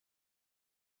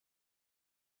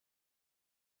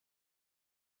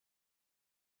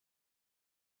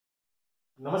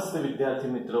નમસ્તે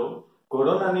વિદ્યાર્થી મિત્રો,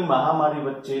 કોરોનાની મહામારી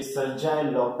વચ્ચે સર્જાયેલ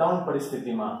લોકડાઉન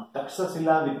પરિસ્થિતિમાં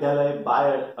તક્ષશિલા વિદ્યાલય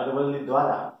બાયડ અરવલ્લી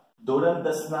દ્વારા ધોરણ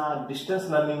 10 ના ડિસ્ટન્સ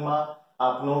લર્નિંગમાં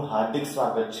આપનું હાર્દિક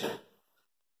સ્વાગત છે.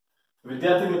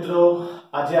 વિદ્યાર્થી મિત્રો,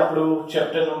 આજે આપણું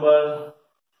ચેપ્ટર નંબર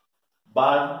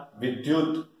 12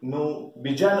 વિદ્યુત નું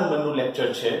બીજા નંબરનું લેક્ચર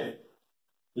છે.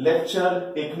 લેક્ચર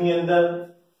 1 ની અંદર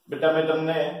બેટા મેં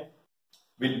તમને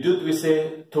વિદ્યુત વિશે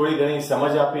થોડી ઘણી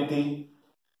સમજ આપી હતી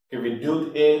કે વિદ્યુત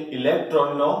એ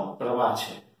ઇલેક્ટ્રોનનો પ્રવાહ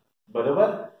છે, બરાબર.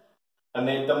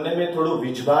 અને તમને મેં થોડું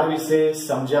વીજભાર વિશે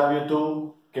સમજાવ્યું હતું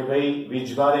કે ભાઈ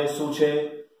વીજભાર એ શું છે?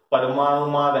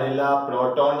 પરમાણુમાં રહેલા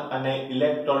પ્રોટોન અને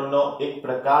ઇલેક્ટ્રોનનો એક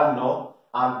પ્રકારનો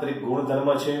આંતરિક ગુણધર્મ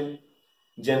છે,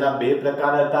 જેના બે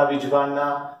પ્રકાર હતા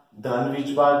વીજભારના: ધન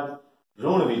વીજભાર,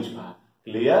 ઋણ વીજભાર.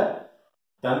 ક્લિયર?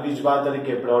 ધન વીજભાર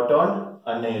તરીકે પ્રોટોન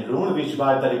અને ઋણ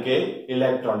વીજભાર તરીકે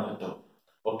ઇલેક્ટ્રોન હતો.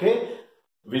 ઓકે.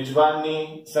 વીજભારની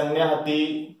સંજ્ઞા હતી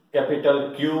કેપિટલ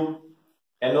Q,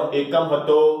 એનો એકમ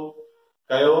હતો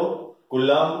કયો?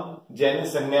 કુલમ,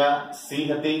 જેની સંજ્ઞા C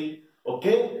હતી.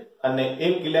 ઓકે. અને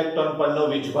એક ઇલેક્ટ્રોન પરનો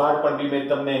વીજભાર પણ મેં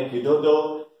તમને કીધો તો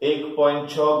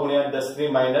 1.6 ×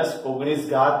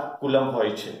 10⁻−19 કુલમ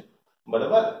હોય છે,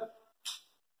 બરાબર.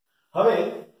 હવે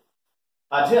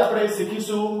આજે આપણે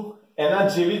શીખીશું એના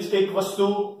જેવી જ એક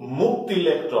વસ્તુ, મુક્ત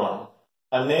ઇલેક્ટ્રોન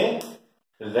અને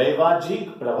રૈવાજિક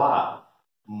પ્રવાહ.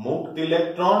 મુક્ત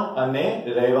ઇલેક્ટ્રોન અને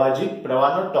રૈવાજિક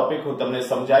પ્રવાહનો ટોપિક હું તમને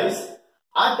સમજાવીશ.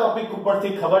 આ ટોપિક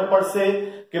ઉપરથી ખબર પડશે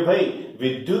કે ભાઈ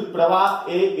વિદ્યુત પ્રવાહ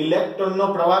એ ઇલેક્ટ્રોનનો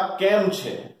પ્રવાહ કેમ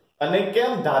છે અને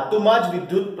કેમ ધાતુમાં જ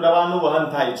વિદ્યુત પ્રવાહનું વહન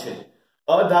થાય છે,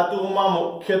 અધાતુઓમાં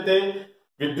મુખ્યત્વે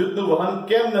વિદ્યુતનું વહન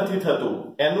કેમ નથી થતું,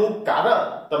 એનું કારણ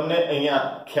તમને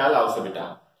અહીંયા ખ્યાલ આવશે બેટા.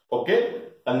 ઓકે.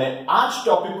 અને આ જ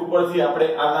ટોપિક ઉપરથી આપણે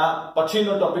આના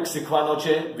પછીનો ટોપિક શીખવાનો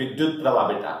છે, વિદ્યુત પ્રવાહ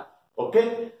બેટા. ઓકે.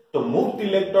 તો મુક્ત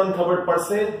ઇલેક્ટ્રોન ખબર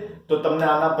પડશે તો તમને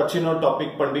આના પછીનો ટોપિક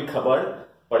પણ બી ખબર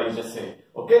પડી જશે.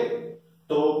 ઓકે.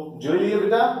 તો જોઈ લઈએ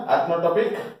બેટા આજનો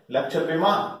ટોપિક લેક્ચર 2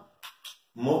 માં,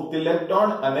 મુક્ત ઇલેક્ટ્રોન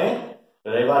અને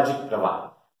રૈવાજિક પ્રવાહ.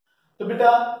 તો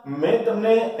બેટા મેં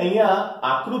તમને અહીંયા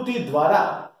આકૃતિ દ્વારા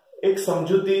એક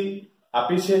સમજૂતી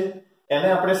આપી છે, એને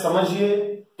આપણે સમજીએ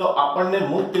તો આપણને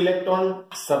મુક્ત ઇલેક્ટ્રોન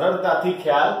સરળતાથી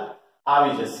ખ્યાલ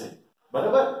આવી જશે,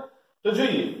 બરાબર. તો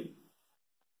જોઈએ.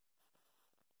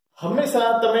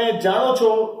 હંમેશા તમે જાણો છો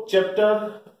ચેપ્ટર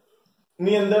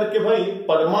ની અંદર કે ભાઈ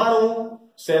પરમાણુ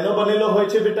શેનો બનેલો હોય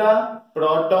છે બેટા?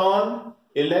 પ્રોટોન,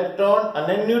 ઇલેક્ટ્રોન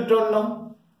અને ન્યુટ્રોનનો.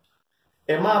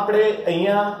 એમાં આપણે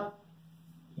અહીંયા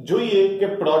જોઈએ કે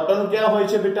પ્રોટોન ક્યાં હોય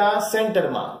છે બેટા?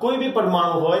 સેન્ટરમાં. કોઈ બી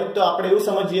પરમાણુ હોય તો આપણે એવું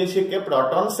સમજીએ છીએ કે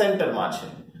પ્રોટોન સેન્ટરમાં છે.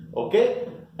 ઓકે.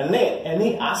 અને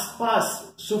એની આસપાસ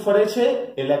શું ફરે છે?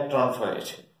 ઇલેક્ટ્રોન ફરે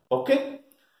છે. ઓકે.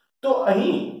 તો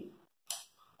અહીં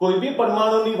કોઈ બી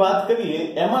પરમાણુની વાત કરીએ,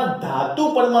 એમાં ધાતુ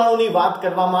પરમાણુની વાત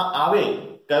કરવામાં આવે.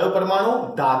 કયો પરમાણુ?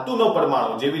 ધાતુનો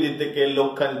પરમાણુ. જેવી રીતે કે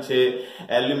લોખંડ છે,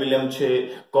 એલ્યુમિનિયમ છે,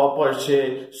 કોપર છે,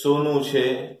 સોનું છે,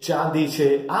 ચાંદી છે,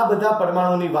 આ બધા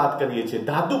પરમાણુની વાત કરીએ છીએ.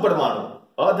 ધાતુ પરમાણુ,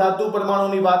 અધાતુ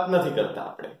પરમાણુની વાત નથી કરતા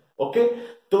આપણે. ઓકે.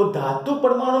 તો ધાતુ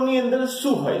પરમાણુની અંદર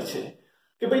શું હોય છે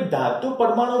કે ભાઈ ધાતુ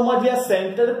પરમાણુમાં જે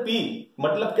સેન્ટર P,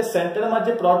 મતલબ કે સેન્ટરમાં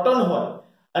જે પ્રોટોન હોય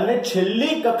અને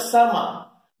છેલ્લી કક્ષામાં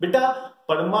બેટા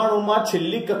પરમાણુમાં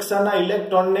છેલ્લી કક્ષાના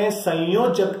ઇલેક્ટ્રોનને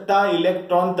સંયોજકતા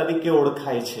ઇલેક્ટ્રોન તરીકે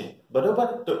ઓળખાય છે, બરોબર.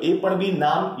 તો એ પણ બી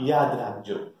નામ યાદ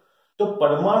રાખજો. તો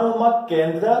પરમાણુમાં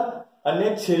કેન્દ્ર અને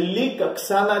છેલ્લી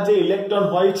કક્ષાના જે ઇલેક્ટ્રોન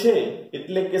હોય છે,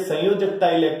 એટલે કે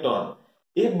સંયોજકતા ઇલેક્ટ્રોન,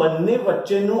 એ બંને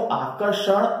વચ્ચેનું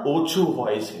આકર્ષણ ઓછું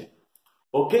હોય છે.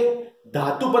 ઓકે.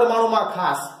 ધાતુ પરમાણુમાં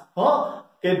ખાસ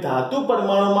કે ધાતુ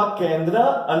પરમાણુમાં કેન્દ્ર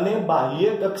અને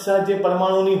બાહ્ય કક્ષા જે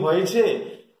પરમાણુની હોય છે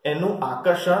એનું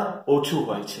આકર્ષણ ઓછું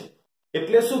હોય છે.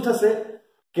 એટલે શું થશે?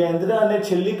 કેન્દ્ર અને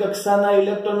છેલ્લી કક્ષાના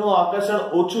ઇલેક્ટ્રોનનું આકર્ષણ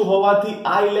ઓછું હોવાથી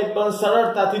આ ઇલેક્ટ્રોન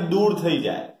સરળતાથી દૂર થઈ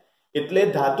જાય. એટલે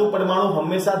ધાતુ પરમાણુ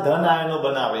હંમેશા ધન આયનો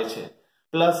બનાવે છે,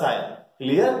 પ્લસ આયન.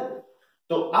 ક્લિયર?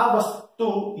 તો આ વસ્તુ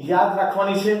યાદ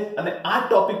રાખવાની છે અને આ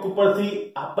ટોપિક ઉપરથી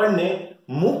આપણને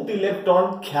મુક્ત ઇલેક્ટ્રોન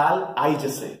ખ્યાલ આવી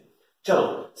જશે. ચલો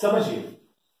સમજીએ.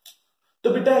 તો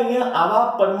બેટા અહીંયા આવા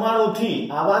પરમાણુથી,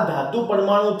 આવા ધાતુ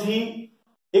પરમાણુથી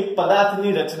એક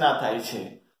પદાર્થની રચના થાય છે.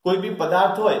 કોઈ બી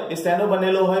પદાર્થ હોય એ શેનો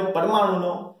બનેલો હોય?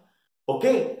 પરમાણુનો.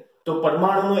 ઓકે. તો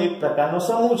પરમાણુનો એક પ્રકારનો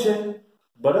સમૂહ છે,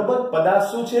 બરાબર. પદાર્થ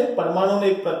શું છે? પરમાણુનો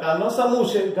એક પ્રકારનો સમૂહ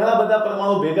છે. ઘણા બધા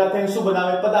પરમાણુ ભેગા થઈને શું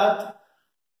બનાવે? પદાર્થ.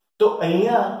 તો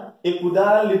અહીંયા એક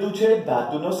ઉદાહરણ લીધું છે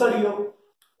ધાતુનો સળિયો.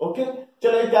 ઓકે.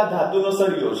 ચલો એક આ ધાતુનો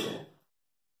સળિયો છે.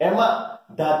 એમાં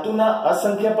ધાતુના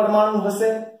અસંખ્ય પરમાણુ હશે,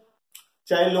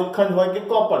 ચાહે લોખંડ હોય કે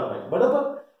કોપર હોય, બરાબર.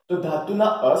 તો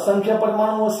ધાતુના અસંખ્ય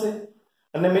પરમાણુ હશે.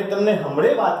 અને મેં તમને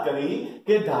હમણાં વાત કરી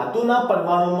કે ધાતુના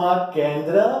પરમાણુમાં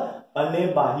કેન્દ્ર અને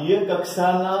બાહ્ય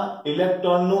કક્ષાના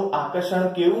ઇલેક્ટ્રોનનું આકર્ષણ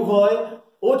કેવું હોય?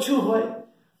 ઓછું હોય.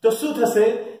 તો શું થશે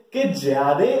કે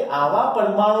જ્યારે આવા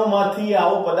પરમાણુમાંથી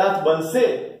આવો પદાર્થ બનશે,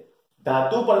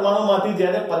 ધાતુ પરમાણુમાંથી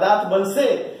જ્યારે પદાર્થ બનશે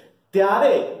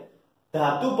ત્યારે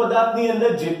ધાતુ પદાર્થની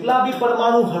અંદર જેટલા બી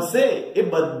પરમાણુ હશે એ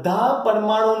બધા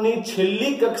પરમાણુની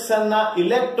છેલ્લી કક્ષાના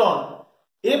ઇલેક્ટ્રોન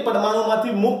એ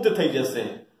પરમાણુમાંથી મુક્ત થઈ જશે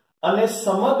અને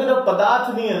સમગ્ર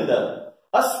પદાર્થની અંદર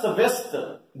અસ્તવ્યસ્ત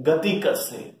ગતિ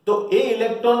કરશે. તો એ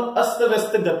ઇલેક્ટ્રોન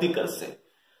અસ્તવ્યસ્ત ગતિ કરશે.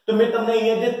 તો મેં તમને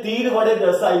અહીંયા જે તીર વડે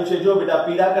દર્શાવ્યું છે, જો બેટા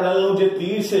પીળા કલરનું જે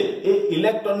તીર છે એ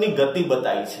ઇલેક્ટ્રોનની ગતિ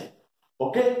બતાવી છે.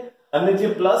 ઓકે, અને જે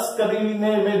પ્લસ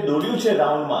કરીને મેં દોર્યું છે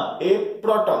રાઉન્ડમાં એ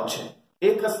પ્રોટોન છે, એ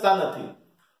ખસતા નથી.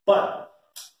 પણ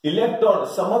ઇલેક્ટ્રોન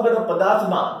સમગ્ર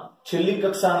પદાર્થમાં છેલ્લી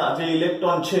કક્ષાના જે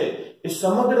ઇલેક્ટ્રોન છે એ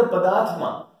સમગ્ર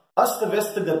પદાર્થમાં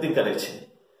અસ્તવ્યસ્ત ગતિ કરે છે.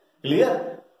 ક્લિયર?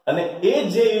 અને એ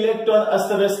જે ઇલેક્ટ્રોન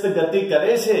અસ્તવ્યસ્ત ગતિ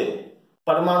કરે છે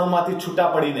પરમાણુમાંથી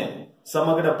છૂટા પડીને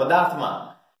સમગ્ર પદાર્થમાં,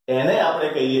 એને આપણે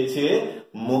કહીએ છીએ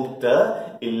મુક્ત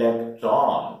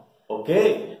ઇલેક્ટ્રોન. ઓકે,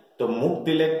 તો મુક્ત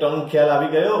ઇલેક્ટ્રોન ખ્યાલ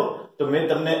આવી ગયો. તો મેં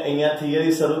તમને અહીંયા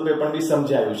થિયરી સ્વરૂપે પણ બી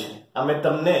સમજાવ્યું છે. આ મેં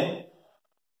તમને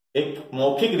એક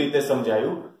મૌખિક રીતે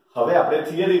સમજાયું. હવે આપણે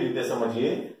થિયરી રીતે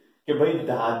સમજીએ કે ભાઈ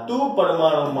ધાતુ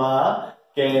પરમાણુમાં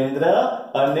કેન્દ્ર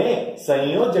અને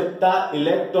સંયોજકતા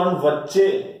ઇલેક્ટ્રોન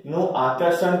વચ્ચેનું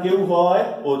આકર્ષણ કેવું હોય?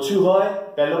 ઓછું હોય.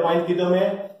 પહેલો પોઈન્ટ કીધો મેં.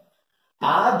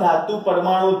 આ ધાતુ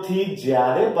પરમાણુથી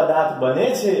જ્યારે પદાર્થ બને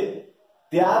છે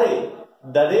ત્યારે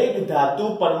દરેક ધાતુ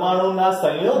પરમાણુના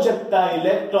સંયોજકતા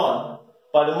ઇલેક્ટ્રોન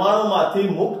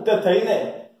પરમાણુમાંથી મુક્ત થઈને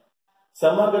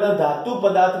સમગ્ર ધાતુ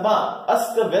પદાર્થમાં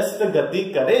અસ્તવ્યસ્ત ગતિ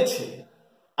કરે છે.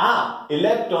 આ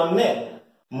ઇલેક્ટ્રોનને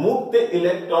મુક્ત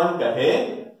ઇલેક્ટ્રોન કહે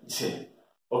છે.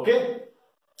 ઓકે,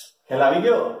 ખ્યાલ આવી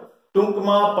ગયો?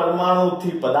 ટૂંકમાં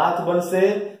પરમાણુથી પદાર્થ બનશે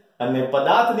અને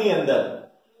પદાર્થની અંદર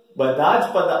બધા જ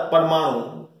પરમાણુ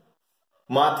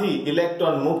માંથી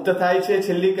ઇલેક્ટ્રોન મુક્ત થાય છે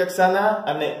છેલ્લી કક્ષાના,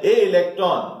 અને એ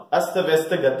ઇલેક્ટ્રોન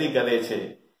અસ્તવ્યસ્ત ગતિ કરે છે.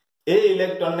 એ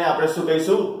ઇલેક્ટ્રોનને આપણે શું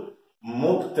કહીશું?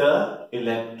 મુક્ત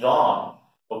ઇલેક્ટ્રોન.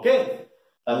 ઓકે,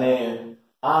 અને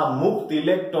આ મુક્ત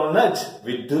ઇલેક્ટ્રોન જ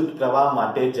વિદ્યુત પ્રવાહ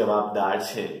માટે જવાબદાર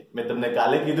છે. મેં તમને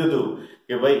કાલે કીધું હતું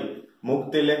કે ભાઈ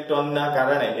મુક્ત ઇલેક્ટ્રોનના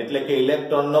કારણે, એટલે કે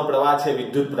ઇલેક્ટ્રોનનો પ્રવાહ છે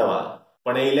વિદ્યુત પ્રવાહ,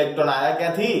 પણ એ ઇલેક્ટ્રોન આયા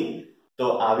ક્યાંથી? તો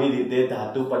આવી રીતે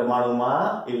ધાતુ પરમાણુમાં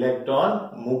ઇલેક્ટ્રોન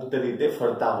મુક્ત રીતે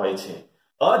ફરતા હોય છે.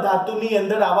 અધાતુની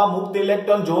અંદર આવા મુક્ત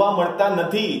ઇલેક્ટ્રોન જોવા મળતા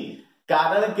નથી,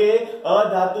 કારણ કે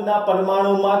અધાતુના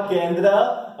પરમાણુમાં કેન્દ્ર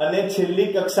અને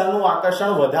છેલ્લી કક્ષાનું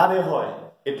આકર્ષણ વધારે હોય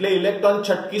એટલે ઇલેક્ટ્રોન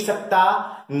છટકી શકતા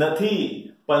નથી.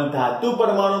 પણ ધાતુ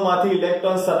પરમાણુમાંથી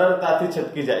ઇલેક્ટ્રોન સરળતાથી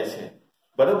છટકી જાય છે.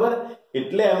 બરોબર?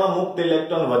 એટલે એમાં મુક્ત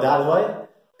ઇલેક્ટ્રોન વધારે હોય,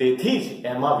 તેથી જ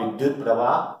એમાં વિદ્યુત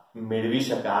પ્રવાહ મેળવી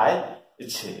શકાય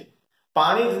છે.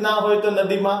 પાણી જ ના હોય તો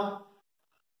નદીમાં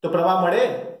તો પ્રવાહ મળે?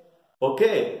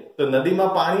 ઓકે, તો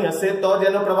નદીમાં પાણી હશે તો જ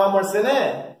એનો પ્રવાહ મળશે ને.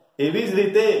 એવી જ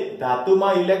રીતે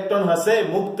ધાતુમાં ઇલેક્ટ્રોન હશે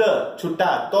મુક્ત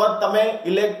છૂટા તો જ તમે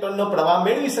ઇલેક્ટ્રોનનો પ્રવાહ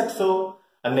મેળવી શકશો.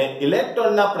 અને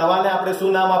ઇલેક્ટ્રોનના પ્રવાહને આપણે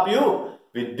શું નામ આપ્યું?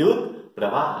 વિદ્યુત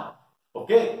પ્રવાહ.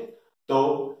 ઓકે, તો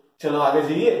ચલો આગળ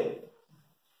જઈએ.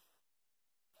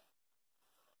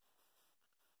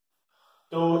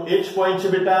 તો એક પોઈન્ટ છે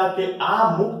બેટા કે આ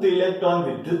મુક્ત ઇલેક્ટ્રોન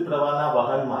વિદ્યુત પ્રવાહના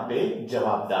વહન માટે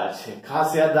જવાબદાર છે. ખાસ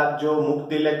યાદ રાખજો, મુક્ત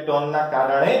ઇલેક્ટ્રોનના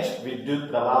કારણે જ વિદ્યુત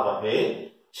પ્રવાહ વહે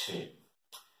છે.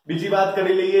 બીજી વાત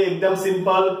કરી લઈએ એકદમ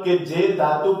સિમ્પલ, કે જે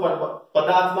ધાતુ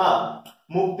પદાર્થમાં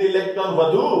મુક્ત ઇલેક્ટ્રોન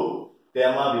વધુ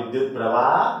તેમાં વિદ્યુત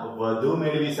પ્રવાહ વધુ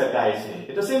મેળવી શકાય છે.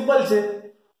 એ તો સિમ્પલ છે.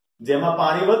 જેમાં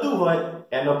પાણી વધુ હોય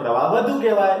એનો પ્રવાહ વધુ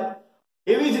કહેવાય.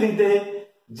 એવી જ રીતે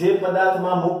જે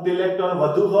પદાર્થમાં મુક્ત ઇલેક્ટ્રોન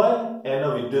વધુ હોય એનો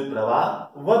વિદ્યુત પ્રવાહ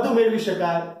વધુ મેળવી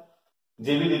શકાય.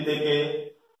 જેવી રીતે કે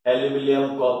એલ્યુમિનિયમ,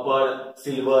 કોપર,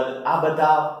 સિલ્વર, આ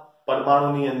બધા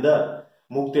પરમાણુની અંદર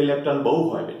મુક્ત ઇલેક્ટ્રોન બહુ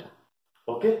હોય બેટા.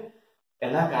 ઓકે,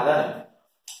 એના કારણે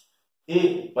એ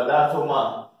પદાર્થોમાં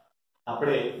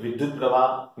આપણે વિદ્યુત પ્રવાહ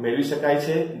મેળવી શકાય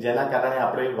છે. જેના કારણે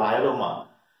આપણે વાયરોમાં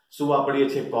શું વાપરીએ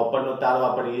છીએ? કોપરનો તાર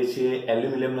વાપરીએ છીએ,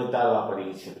 એલ્યુમિનિયમનો તાર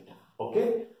વાપરીએ છીએ બેટા. ઓકે,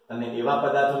 અને એવા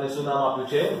પદાર્થોને શું નામ આપ્યું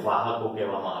છે? વાહકો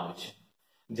કહેવામાં આવે છે.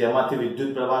 જેમાંથી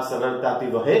વિદ્યુત પ્રવાહ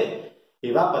સરળતાથી વહે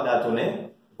એવા પદાર્થોને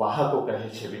વાહકો કહે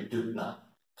છે વિદ્યુતના.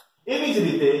 એવી જ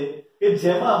રીતે કે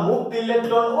જેમાં મુક્ત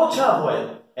ઇલેક્ટ્રોન ઓછા હોય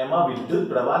એમાં વિદ્યુત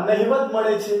પ્રવાહ નહિવત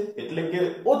મળે છે, એટલે કે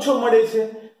ઓછો મળે છે,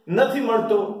 નથી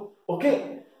મળતો. ઓકે,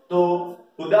 તો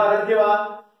ઉદાહરણ કેવા?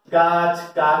 કાચ,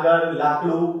 કાગળ,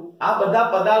 લાકડું, આ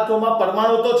બધા પદાર્થોમાં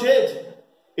પરમાણુ તો છે જ,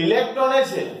 ઇલેક્ટ્રોન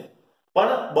છે,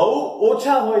 પણ બહુ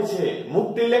ઓછા હોય છે.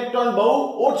 મુક્ત ઇલેક્ટ્રોન બહુ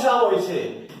ઓછા હોય છે,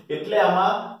 એટલે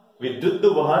આમાં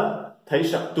વિદ્યુતનું વહન થઈ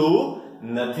શકતું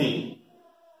નથી.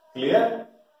 ક્લિયર?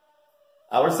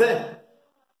 આવડશે?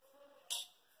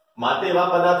 માટે એવા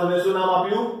પદાર્થોને શું નામ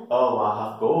આપ્યું?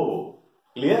 અવાહકો.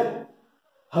 ક્લિયર?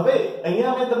 હવે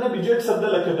અહીંયા મેં તમને બીજો એક શબ્દ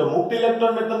લખ્યો હતો મુક્ત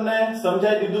ઇલેક્ટ્રોન. મેં તમને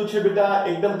સમજાવી દીધું છે બેટા,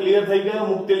 એકદમ ક્લિયર થઈ ગયો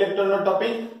મુક્ત ઇલેક્ટ્રોનનો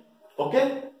ટોપિક. ઓકે,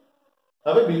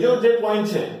 હવે બીજો જે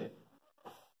પોઈન્ટ છે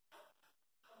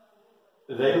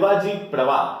રૈવાજિક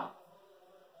પ્રવાહ.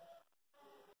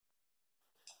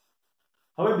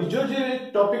 હવે બીજો જે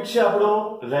ટોપિક છે આપણો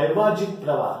રૈવાજિક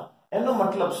પ્રવાહ, એનો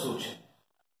મતલબ શું છે?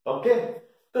 ઓકે,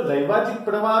 તો રૈવાજિક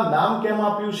પ્રવાહ નામ કેમ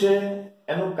આપ્યું છે,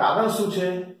 એનું કારણ શું છે,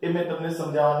 એ મેં તમને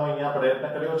સમજાવવાનો અહીંયા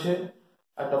પ્રયત્ન કર્યો છે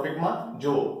આ ટોપિકમાં.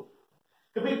 જુઓ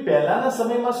કે ભાઈ પહેલાના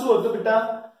સમયમાં શું હતું બેટા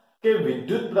કે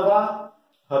વિદ્યુત પ્રવાહ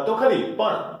હતો ખરી,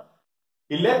 પણ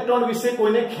ઇલેક્ટ્રોન વિશે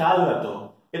કોઈને ખ્યાલ નતો.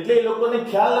 એટલે એ લોકોને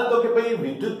ખ્યાલ નતો કે ભાઈ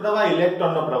વિદ્યુત પ્રવાહ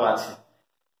ઇલેક્ટ્રોનનો પ્રવાહ છે.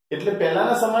 એટલે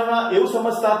પહેલાના સમયમાં એવું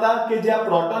સમજતા હતા કે જે આ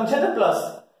પ્રોટોન છે ને પ્લસ,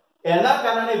 એના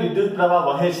કારણે વિદ્યુત પ્રવાહ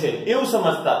વહે છે એવું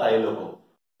સમજતા હતા એ લોકો,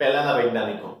 પહેલાના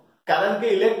વૈજ્ઞાનિકો. કારણ કે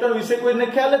ઇલેક્ટ્રોન વિશે કોઈને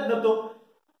ખ્યાલ જ નતો.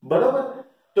 બરોબર?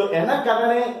 તો એના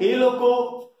કારણે એ લોકો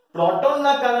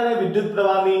પ્રોટોનના કારણે વિદ્યુત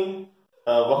પ્રવાહની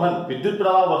વિદ્યુત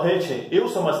પ્રવાહ વહે છે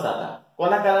એવું સમજતા હતા.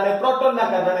 કોના કારણે? પ્રોટોનના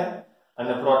કારણે.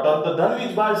 અને પ્રોટોન તો ધન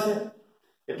વીજભાર છે,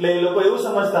 એટલે એ લોકો એવું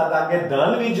સમજતા હતા કે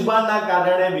ધન વીજભારના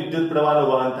કારણે વિદ્યુત પ્રવાહનું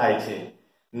વહન થાય છે,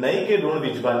 નહીં કે ઋણ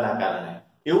વીજભારના કારણે.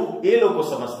 એવું એ લોકો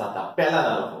સમજતા હતા,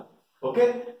 પહેલાના લોકો. ઓકે,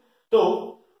 તો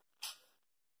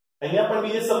અહીંયા પણ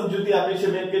બીજી સમજૂતી આપી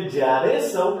છે મેં કે જ્યારે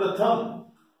સૌપ્રથમ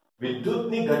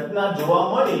વિદ્યુતની ઘટના જોવા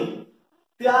મળી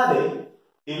ત્યારે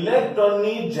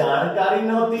ઇલેક્ટ્રોનની જાણકારી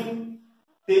નહોતી.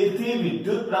 તેથી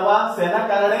વિદ્યુત પ્રવાહ શેના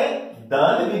કારણે?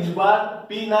 ધન વીજભાર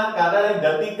P ના કારણે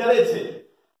ગતિ કરે છે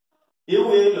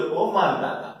એવું એ લોકો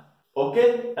માનતા હતા. ઓકે,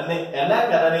 અને એના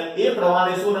કારણે એ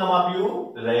પ્રવાહને શું નામ આપ્યું?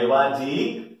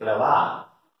 રૈવાજિક પ્રવાહ.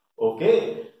 ઓકે,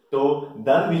 તો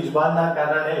ધન વીજભારના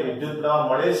કારણે વિદ્યુત પ્રવાહ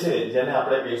મળે છે જેને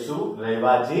આપણે કહીશું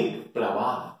રૈવાજિક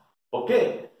પ્રવાહ. ઓકે,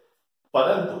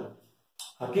 પરંતુ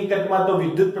હકીકતમાં તો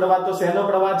વિદ્યુત પ્રવાહ તો શેનો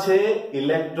પ્રવાહ છે?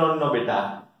 ઇલેક્ટ્રોનનો બેટા.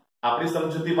 આપણી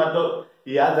સમજૂતીમાં તો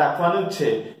યાદ રાખવાનું જ છે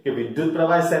કે વિદ્યુત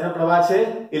પ્રવાહ શેનો પ્રવાહ છે?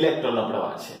 ઇલેક્ટ્રોનનો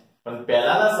પ્રવાહ છે. પણ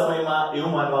પહેલાના સમયમાં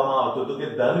એવું માનવામાં આવતું હતું કે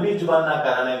ધન વીજભારના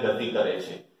કારણે ગતિ કરે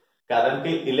છે, કારણ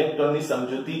કે ઇલેક્ટ્રોનની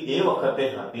સમજૂતી એ વખતે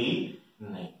હતી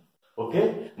નહીં. ઓકે,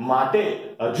 માટે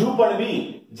હજુ પણ બી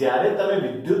જ્યારે તમે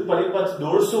વિદ્યુત પરિપથ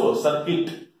દોરશો સર્કિટ,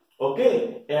 ઓકે,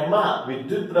 એમાં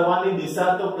વિદ્યુત પ્રવાહની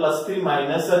દિશા તો પ્લસ થી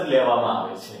માઇનસ જ લેવામાં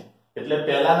આવે છે. એટલે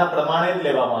પહેલાના પ્રમાણે જ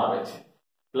લેવામાં આવે છે,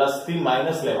 પ્લસ થી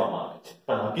માઇનસ લેવામાં આવે છે.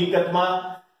 પણ હકીકતમાં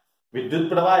વિદ્યુત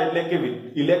પ્રવાહ એટલે કે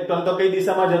ઇલેક્ટ્રોન તો કઈ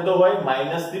દિશામાં જતો હોય?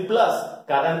 માઇનસ થી પ્લસ,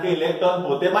 કારણ કે ઇલેક્ટ્રોન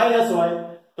પોતે માઇનસ હોય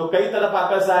તો કઈ તરફ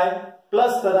આકર્ષાય?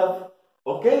 પ્લસ તરફ.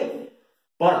 ઓકે,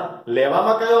 પણ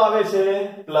લેવામાં કયો આવે છે?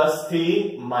 પ્લસ થી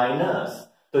માઇનસ.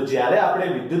 તો જ્યારે આપણે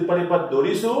વિદ્યુત પરિપથ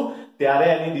દોરીશું ત્યારે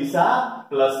એની દિશા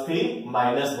પ્લસ થી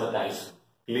માઇનસ બતાવીશું.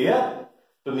 ક્લિયર?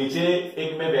 તો નીચે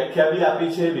એક મેં વ્યાખ્યા બી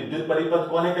આપી છે. વિદ્યુત પરિપથ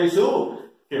કોને કહીશું?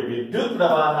 કે વિદ્યુત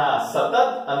પ્રવાહના સતત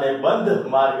અને બંધ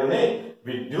માર્ગને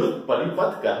વિદ્યુત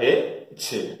પરિપથ કહે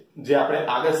છે, જે આપણે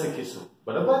આગળ શીખીશું.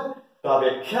 બરોબર? તો આ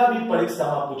વ્યાખ્યા બી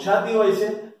પરીક્ષામાં પૂછાતી હોય છે.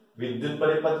 વિદ્યુત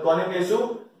પરિપથ કોને કહીશું?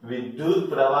 વિદ્યુત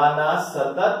પ્રવાહના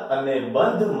સતત અને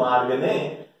બંધ માર્ગને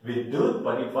વિદ્યુત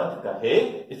પરિપથ કહે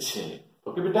છે.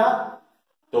 ઓકે બેટા,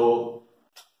 તો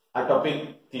આ ટોપિક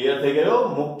ક્લિયર થઈ ગયો,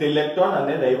 મુક્ત ઇલેક્ટ્રોન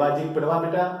અને રૈવાજિક પ્રવાહ.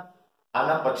 બેટા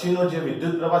આના પછીનો જે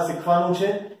વિદ્યુત પ્રવાહ શીખવાનું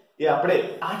છે એ આપણે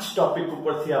આ જ ટોપિક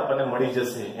ઉપરથી આપણને મળી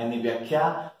જશે, એની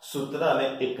વ્યાખ્યા, સૂત્ર અને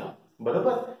એકમ.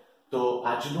 બરોબર? તો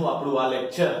આજનું આપણું આ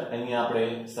લેક્ચર અહીંયા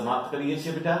આપણે સમાપ્ત કરીએ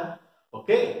છીએ બેટા.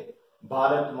 ઓકે,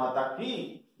 ભારત માતા કી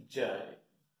જય.